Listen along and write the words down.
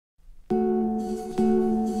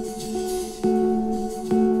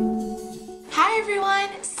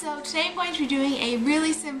to be doing a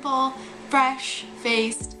really simple, fresh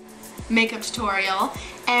faced makeup tutorial,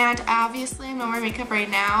 and obviously I'm not wearing makeup right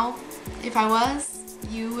now. If I was,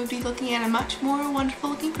 you would be looking at a much more wonderful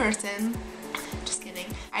looking person. Just kidding.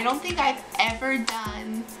 I don't think I've ever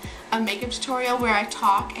done a makeup tutorial where I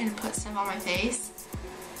talk and put stuff on my face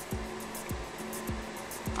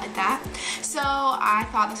like that. So I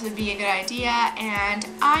thought this would be a good idea, and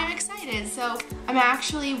I'm excited. So I'm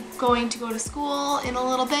actually going to go to school in a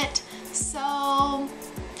little bit, so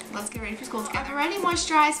let's get ready for school together. I've already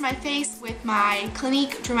moisturized my face with my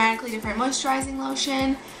Clinique Dramatically Different Moisturizing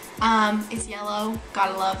Lotion. It's yellow.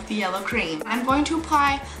 Gotta love the yellow cream. I'm going to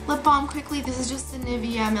apply lip balm quickly. This is just the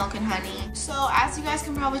Nivea Milk and Honey. So as you guys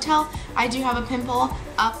can probably tell, I do have a pimple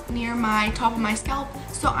up near my top of my scalp.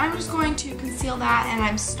 So I'm just going to conceal that, and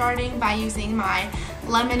I'm starting by using my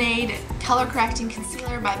Lemonaid Color Correcting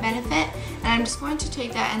Concealer by Benefit. And I'm just going to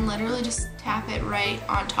take that and literally just tap it right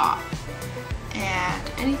on top.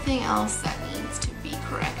 And anything else that needs to be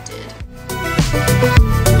corrected.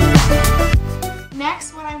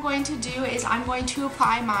 Next, what I'm going to do is I'm going to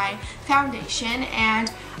apply my foundation,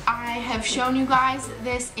 and I have shown you guys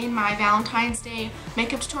this in my Valentine's Day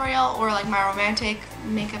makeup tutorial, or like my romantic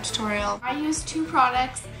makeup tutorial. I use two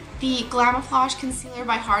products, the Glamoflauge Concealer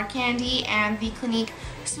by Hard Candy and the Clinique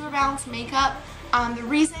Superbalanced Makeup. The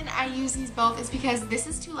reason I use these both is because this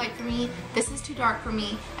is too light for me, this is too dark for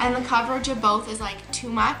me, and the coverage of both is like too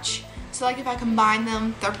much. So like if I combine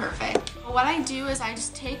them, they're perfect. But what I do is I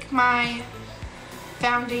just take my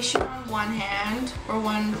foundation on one hand, or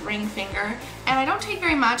one ring finger, and I don't take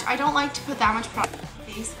very much. I don't like to put that much product on my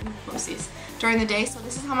face, oopsies, during the day, so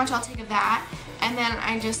this is how much I'll take of that. And then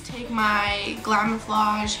I just take my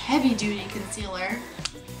Glamoflauge Heavy Duty Concealer,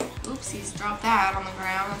 oopsies, drop that on the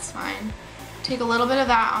ground, that's fine. Take a little bit of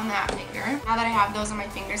that on that finger. Now that I have those on my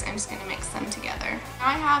fingers, I'm just going to mix them together. Now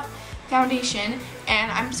I have foundation,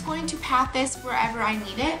 and I'm just going to pat this wherever I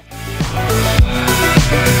need it.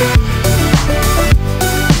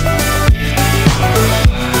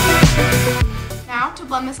 Now to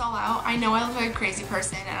blend this all out, I know I look like a crazy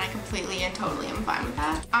person, and I completely and totally am fine with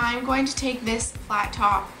that. I'm going to take this flat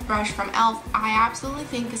top brush from e.l.f. I absolutely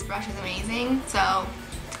think this brush is amazing, so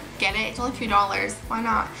get it. It's only $2. Why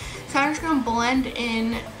not? So I'm just going to blend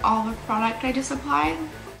in all the product I just applied.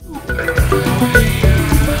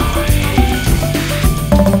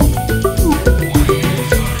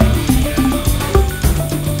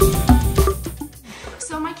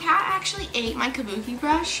 So my cat actually ate my kabuki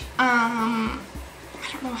brush. I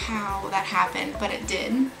don't know how that happened, but it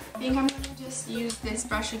did. I think I'm going to just use this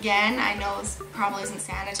brush again. I know this probably isn't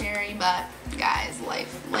sanitary, but guys,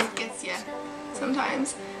 life gets you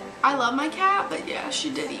sometimes. I love my cat, but yeah,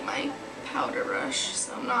 she did eat my powder brush,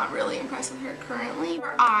 so I'm not really impressed with her currently.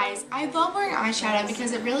 For eyes, I love wearing eyeshadow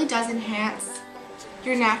because it really does enhance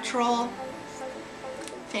your natural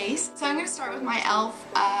face. So I'm going to start with my e.l.f.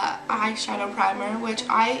 eyeshadow primer, which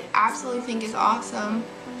I absolutely think is awesome.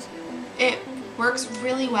 It works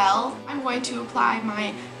really well. I'm going to apply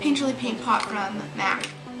my Painterly Paint Pot from MAC,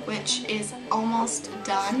 which is almost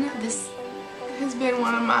done. This has been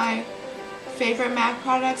one of my favorite MAC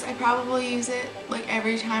products. I probably use it like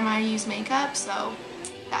every time I use makeup, so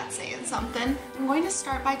that's saying something. I'm going to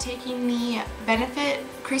start by taking the Benefit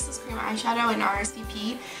Creaseless Cream Eyeshadow in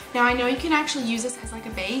RSVP. Now I know you can actually use this as like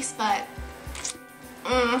a base, but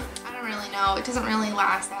I don't really know. It doesn't really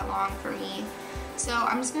last that long for me. So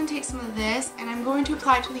I'm just going to take some of this, and I'm going to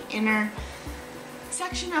apply it to the inner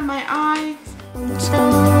section of my eye.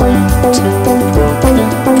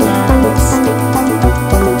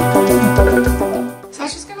 So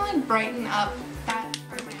it's just going to like brighten up that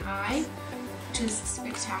part of my eye, which is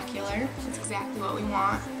spectacular. That's exactly what we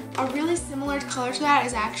want. A really similar color to that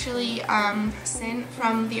is actually Sin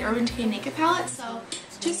from the Urban Decay Naked Palette. So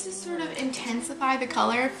just to sort of intensify the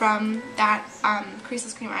color from that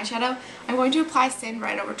Creaseless Cream eyeshadow, I'm going to apply Sin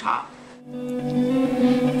right over top.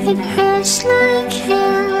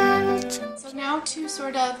 So now to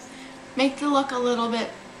sort of make the look a little bit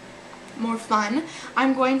more fun,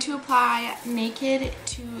 I'm going to apply Naked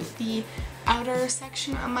to the outer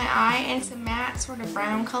section of my eye, and it's a matte sort of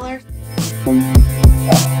brown color.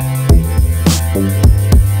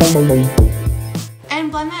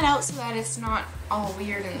 And blend that out so that it's not all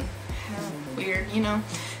weird and weird, you know.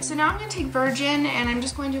 So now I'm going to take Virgin, and I'm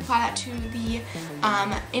just going to apply that to the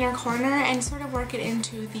inner corner and sort of work it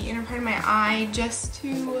into the inner part of my eye just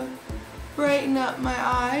to brighten up my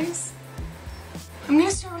eyes. I'm going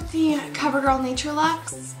to start with the Covergirl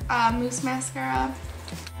Naturelux Mousse Mascara.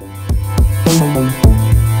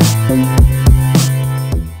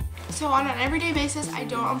 So on an an everyday basis, I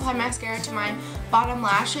don't apply mascara to my bottom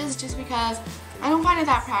lashes just because I don't find it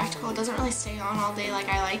that practical. It doesn't really stay on all day like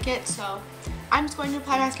I like it, so I'm just going to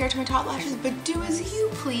apply mascara to my top lashes, but do as you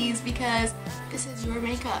please because this is your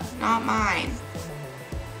makeup, not mine.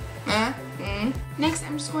 Next,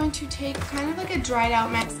 I'm just going to take kind of like a dried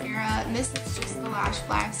out mascara, and this is just the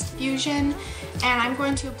Lashblast Fusion, and I'm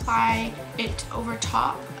going to apply it over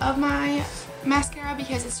top of my mascara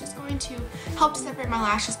because it's just going to help separate my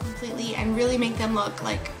lashes completely and really make them look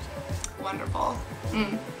like wonderful.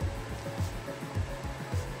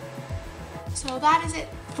 So that is it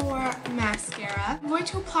for mascara. I'm going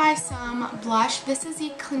to apply some blush. This is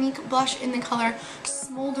the Clinique blush in the color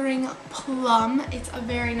Smouldering Plum. It's a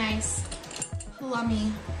very nice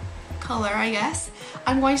plummy color, I guess.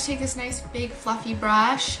 I'm going to take this nice big fluffy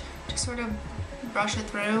brush to sort of brush it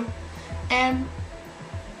through and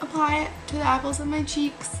apply it to the apples of my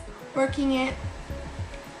cheeks, working it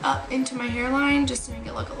up into my hairline just to make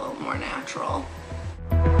it look a little more natural.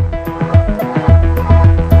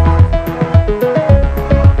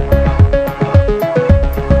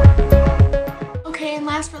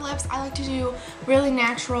 For lips, I like to do really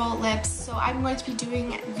natural lips, so I'm going to be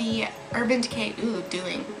doing the Urban Decay,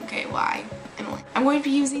 why, Emily? I'm going to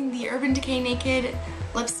be using the Urban Decay Naked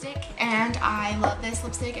lipstick, and I love this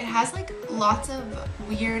lipstick. It has like lots of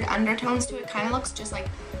weird undertones to it, kind of looks just like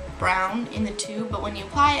brown in the tube, but when you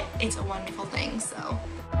apply it, it's a wonderful thing, so.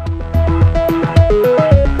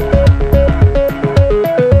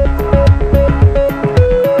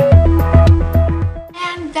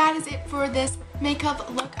 And that is it for this makeup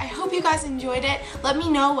look. I hope you guys enjoyed it. Let me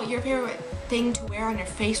know what your favorite thing to wear on your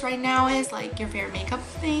face right now is, like your favorite makeup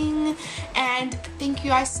thing. And thank you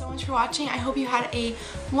guys so much for watching. I hope you had a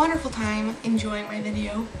wonderful time enjoying my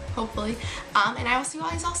video, hopefully. And I will see you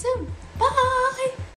guys all soon. Bye!